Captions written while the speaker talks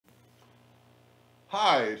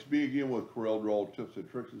Hi, it's me again with Corel Draw Tips and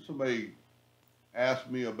Tricks. And somebody asked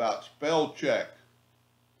me about spell check,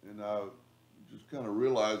 and I just kind of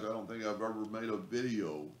realized I don't think I've ever made a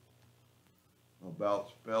video about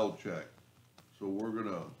spell check. So I'm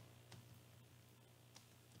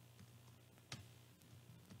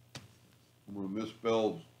gonna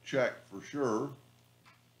misspell check for sure,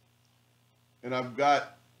 and I've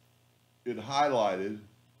got it highlighted.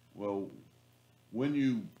 Well, when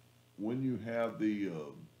you have the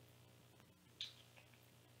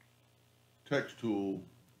text tool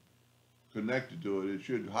connected to it, it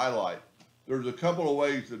should highlight. There's a couple of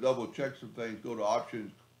ways to double check some things. Go to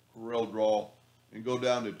Options, Corel Draw, and go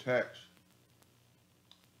down to Text.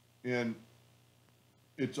 And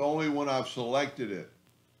it's only when I've selected it.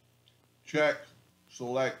 Check,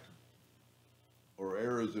 select, or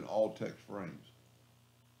errors in all text frames.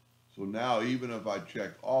 So now even if I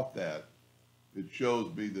check off that, it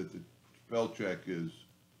shows me that the spell check is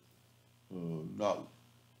not,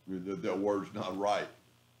 that word's not right.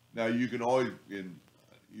 Now you can always, you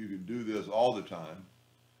can do this all the time.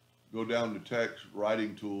 Go down to Text,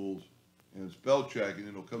 Writing Tools, and spell check, and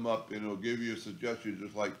it'll come up and it'll give you a suggestion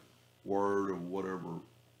just like Word or whatever.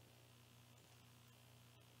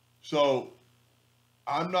 So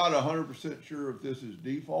I'm not 100% sure if this is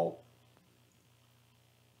default,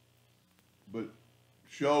 but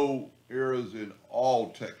show errors in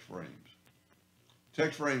all text frames.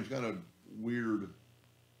 Text frame's kind of weird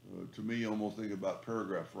to me, almost think about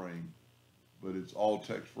paragraph frame, but it's all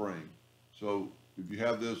text frame. So if you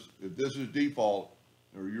have this, if this is default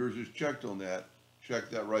or yours is checked on that, check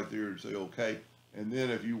that right there and say okay. And then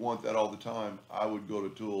if you want that all the time, I would go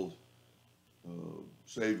to Tools,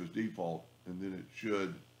 Save as Default, and then it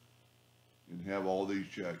should, and have all these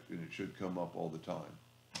checked, and it should come up all the time.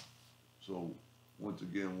 So once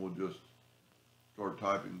again, we'll just start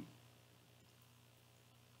typing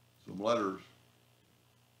some letters,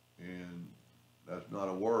 and that's not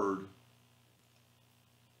a word,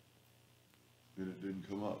 and it didn't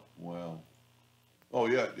come up. Well, oh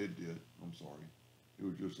yeah, it did. I'm sorry. It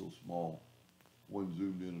was just so small. Wasn't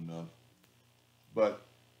zoomed in enough. But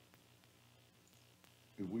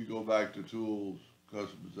if we go back to Tools,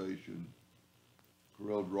 Customization,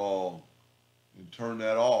 Corel Draw, and turn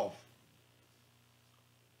that off,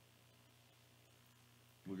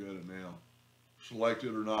 look at it now. Select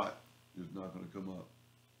it or not, it's not going to come up.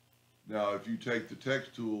 Now, if you take the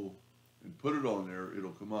text tool and put it on there,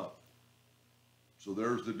 it'll come up. So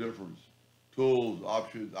there's the difference. Tools,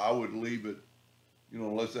 Options, I would leave it,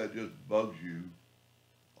 unless that just bugs you,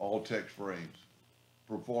 all text frames.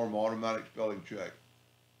 Perform automatic spelling check.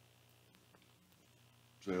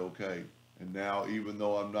 Say okay. And now, even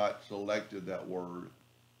though I'm not selected that word,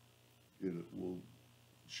 it will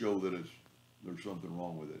show that there's something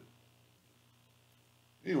wrong with it.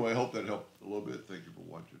 Anyway, I hope that helped a little bit. Thank you.